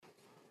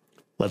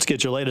Let's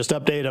get your latest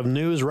update of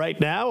news right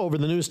now. Over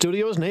the news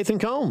studios, Nathan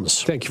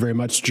Combs. Thank you very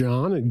much,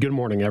 John, and good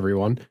morning,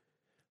 everyone.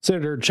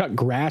 Senator Chuck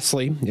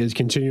Grassley is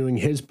continuing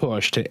his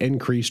push to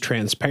increase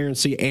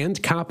transparency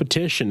and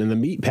competition in the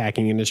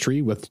meatpacking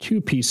industry with two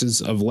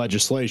pieces of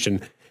legislation.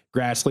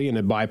 Grassley and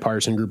a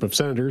bipartisan group of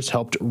senators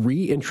helped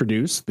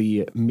reintroduce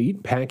the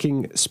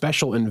Meatpacking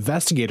Special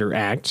Investigator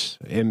Act,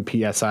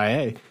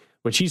 MPSIA,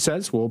 which he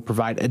says will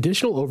provide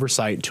additional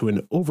oversight to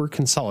an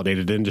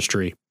over-consolidated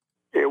industry.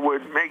 It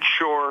would make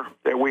sure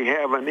that we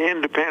have an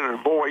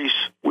independent voice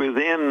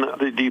within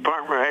the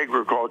Department of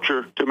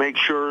Agriculture to make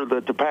sure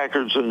that the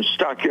Packers and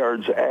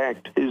Stockyards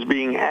Act is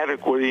being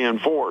adequately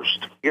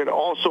enforced. It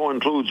also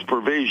includes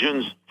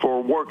provisions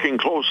for working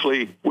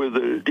closely with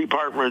the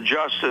Department of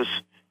Justice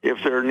if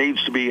there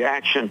needs to be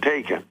action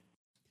taken.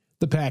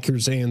 The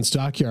Packers and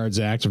Stockyards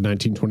Act of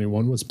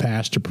 1921 was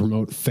passed to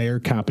promote fair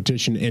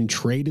competition and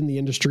trade in the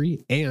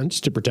industry and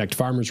to protect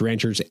farmers,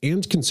 ranchers,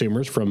 and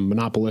consumers from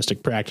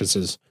monopolistic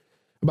practices.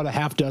 About a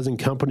half dozen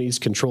companies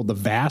control the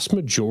vast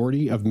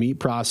majority of meat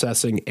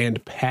processing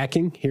and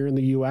packing here in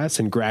the U.S.,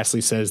 and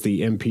Grassley says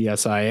the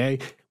MPSIA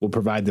will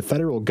provide the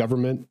federal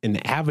government an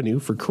avenue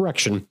for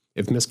correction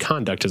if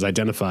misconduct is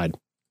identified.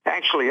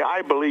 Actually,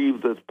 I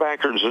believe that the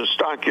Packers and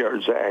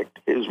Stockyards Act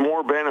is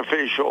more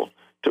beneficial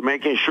to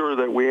making sure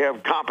that we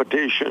have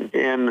competition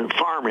in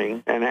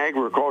farming and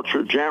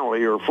agriculture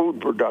generally, or food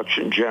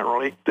production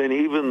generally, than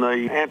even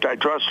the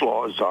antitrust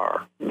laws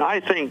are. And I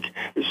think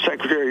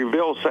Secretary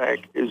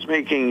Vilsack is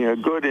making a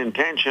good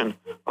intention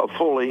of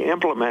fully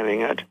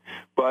implementing it,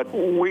 but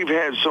we've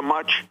had so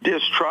much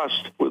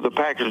distrust with the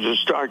Packers and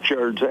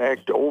Stockyards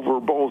Act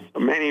over both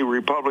many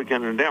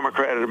Republican and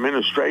Democrat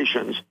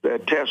administrations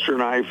that Tester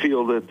and I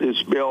feel that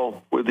this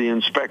bill with the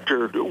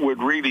inspector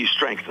would really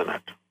strengthen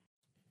it.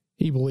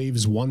 He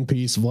believes one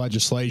piece of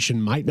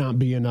legislation might not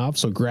be enough,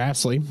 so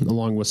Grassley,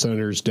 along with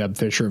Senators Deb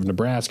Fischer of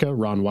Nebraska,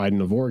 Ron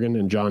Wyden of Oregon,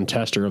 and John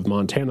Tester of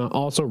Montana,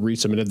 also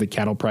resubmitted the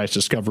Cattle Price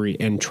Discovery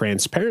and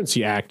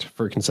Transparency Act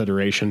for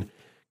consideration.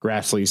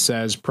 Grassley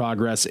says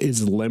progress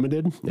is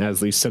limited, as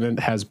the Senate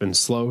has been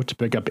slow to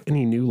pick up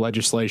any new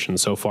legislation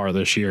so far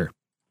this year.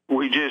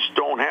 We just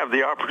don't have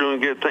the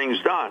opportunity to get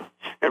things done.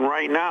 And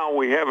right now,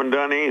 we haven't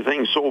done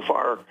anything so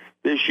far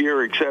this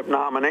year except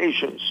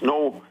nominations.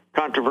 No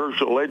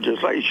controversial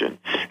legislation.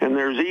 And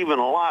there's even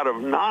a lot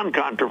of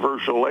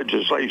non-controversial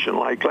legislation,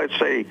 like, let's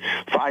say,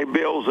 5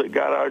 bills that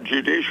got out of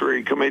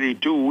Judiciary Committee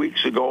 2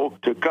 weeks ago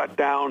to cut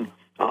down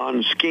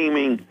on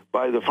scheming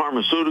by the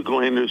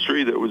pharmaceutical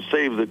industry that would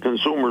save the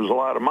consumers a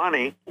lot of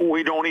money.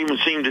 We don't even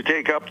seem to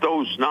take up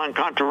those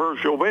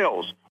non-controversial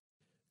bills.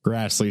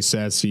 Grassley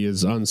says he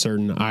is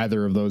uncertain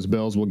either of those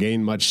bills will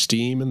gain much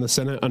steam in the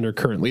Senate under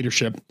current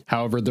leadership.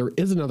 However, there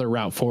is another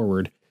route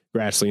forward.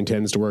 Grassley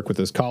intends to work with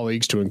his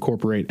colleagues to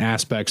incorporate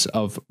aspects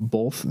of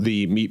both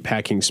the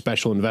Meatpacking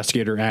Special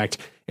Investigator Act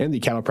and the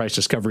Cattle Price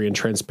Discovery and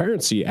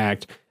Transparency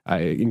Act,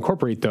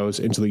 incorporate those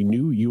into the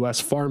new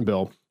U.S. Farm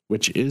Bill,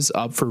 which is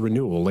up for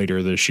renewal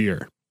later this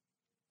year.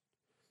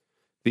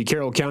 The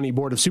Carroll County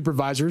Board of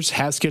Supervisors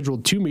has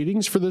scheduled 2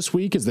 meetings for this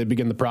week as they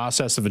begin the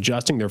process of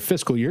adjusting their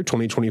fiscal year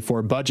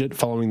 2024 budget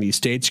following the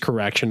state's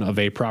correction of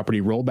a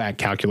property rollback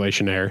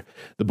calculation error.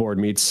 The board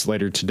meets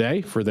later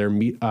today for their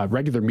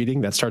regular meeting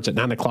that starts at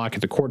 9 o'clock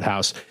at the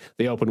courthouse.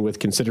 They open with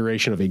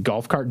consideration of a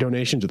golf cart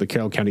donation to the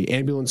Carroll County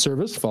Ambulance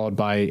Service, followed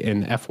by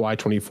an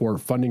FY24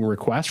 funding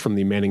request from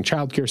the Manning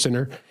Child Care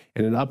Center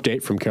and an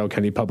update from Carroll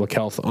County Public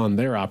Health on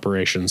their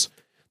operations.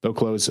 They'll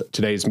close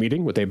today's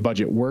meeting with a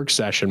budget work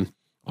session.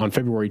 On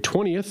February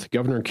 20th,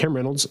 Governor Kim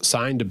Reynolds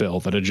signed a bill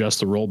that adjusts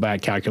the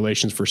rollback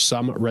calculations for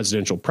some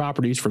residential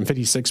properties from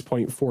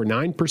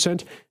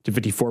 56.49% to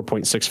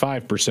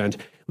 54.65%,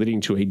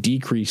 leading to a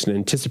decrease in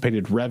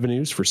anticipated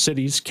revenues for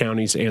cities,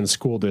 counties, and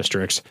school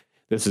districts.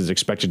 This is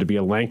expected to be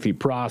a lengthy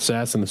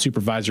process, and the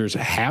supervisors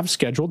have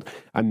scheduled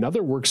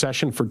another work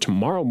session for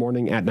tomorrow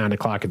morning at 9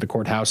 o'clock at the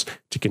courthouse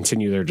to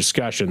continue their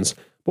discussions.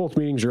 Both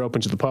meetings are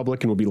open to the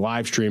public and will be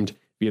live streamed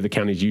via the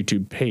county's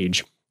YouTube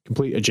page.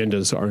 Complete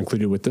agendas are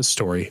included with this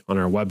story on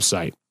our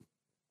website.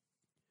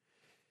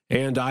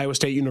 And Iowa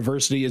State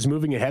University is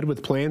moving ahead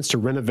with plans to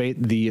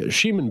renovate the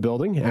Sheeman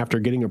building after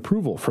getting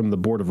approval from the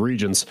Board of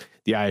Regents.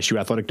 The ISU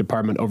Athletic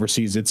Department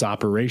oversees its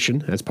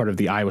operation as part of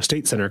the Iowa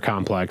State Center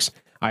complex.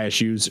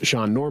 ISU's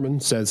Sean Norman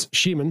says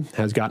Sheeman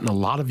has gotten a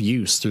lot of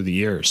use through the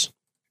years.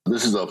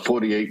 This is a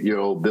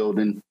 48-year-old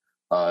building.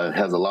 It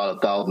has a lot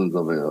of thousands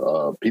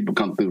of people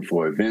come through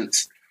for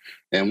events.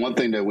 And one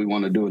thing that we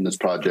want to do in this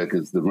project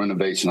is the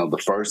renovation of the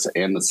first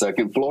and the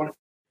second floor.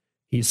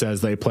 He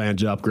says they plan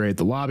to upgrade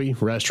the lobby,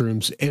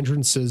 restrooms,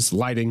 entrances,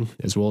 lighting,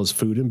 as well as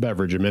food and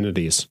beverage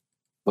amenities.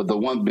 But the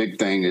one big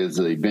thing is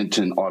the event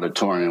and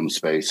auditorium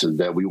space, is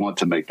that we want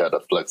to make that a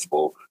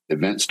flexible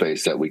event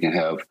space that we can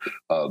have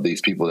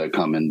these people that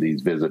come in,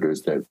 these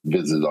visitors that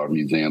visit our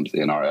museums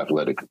and our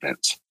athletic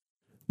events.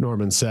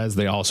 Norman says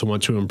they also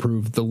want to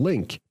improve the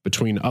link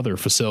between other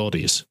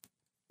facilities.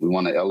 We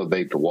want to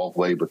elevate the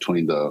walkway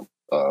between the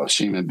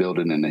Sheeman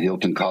building and the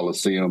Hilton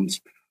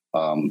Coliseums,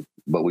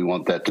 but we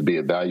want that to be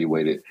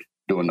evaluated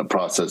during the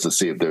process to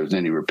see if there's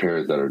any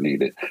repairs that are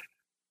needed.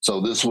 So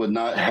this would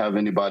not have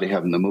anybody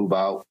having to move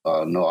out,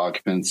 no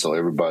occupants. So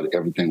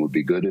everything would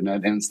be good in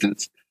that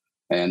instance.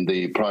 And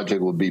the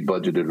project will be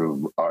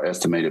budgeted. Our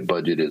estimated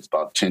budget is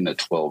about $10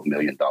 to $12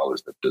 million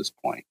at this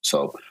point.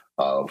 So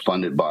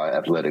funded by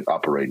athletic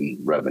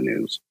operating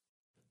revenues.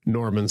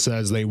 Norman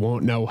says they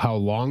won't know how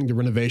long the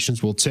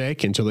renovations will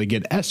take until they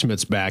get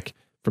estimates back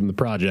from the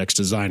project's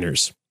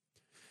designers.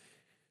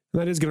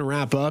 That is going to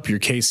wrap up your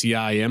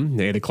KCIM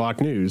 8 o'clock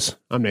news.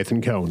 I'm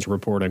Nathan Cohns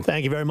reporting.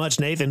 Thank you very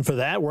much, Nathan, for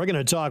that. We're going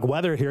to talk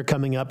weather here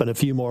coming up in a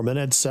few more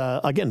minutes.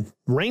 Again,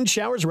 rain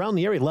showers around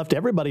the area left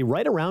everybody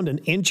right around an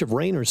inch of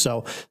rain or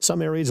so.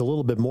 Some areas a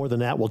little bit more than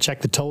that. We'll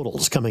check the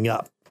totals coming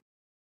up.